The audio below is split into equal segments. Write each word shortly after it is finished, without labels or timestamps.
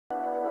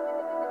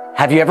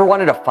Have you ever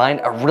wanted to find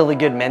a really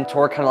good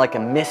mentor, kind of like a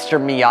Mr.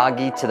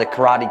 Miyagi to the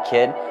Karate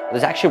Kid?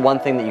 There's actually one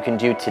thing that you can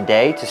do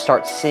today to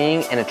start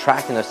seeing and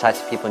attracting those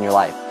types of people in your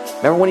life.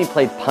 Remember when you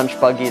played Punch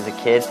Buggy as a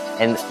kid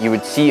and you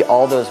would see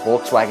all those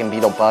Volkswagen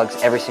Beetle bugs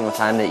every single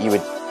time that you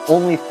would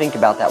only think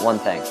about that one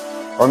thing?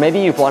 Or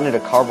maybe you've wanted a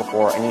car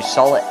before and you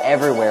saw it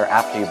everywhere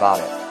after you bought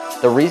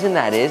it. The reason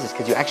that is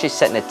because you actually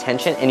set an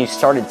attention and you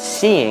started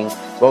seeing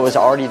what was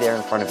already there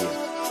in front of you.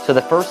 So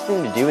the first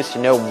thing to do is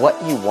to know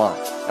what you want.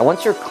 And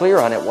once you're clear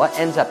on it, what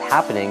ends up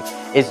happening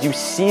is you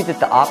see that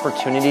the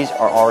opportunities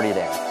are already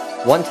there.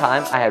 One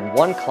time, I had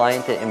one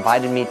client that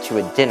invited me to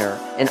a dinner.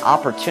 An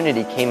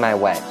opportunity came my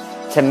way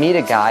to meet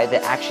a guy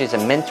that actually is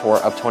a mentor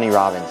of Tony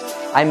Robbins.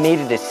 I made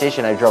a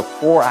decision. I drove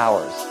 4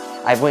 hours.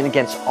 I went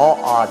against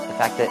all odds, the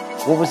fact that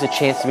what was the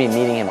chance of me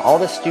meeting him? All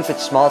the stupid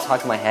small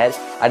talk in my head,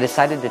 I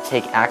decided to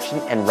take action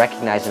and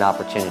recognize an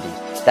opportunity.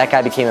 That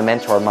guy became a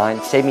mentor of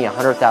mine, saved me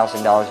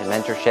 $100,000 in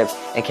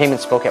mentorship, and came and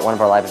spoke at one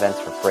of our live events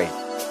for free.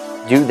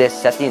 Do this,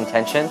 set the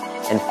intention,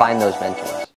 and find those mentors.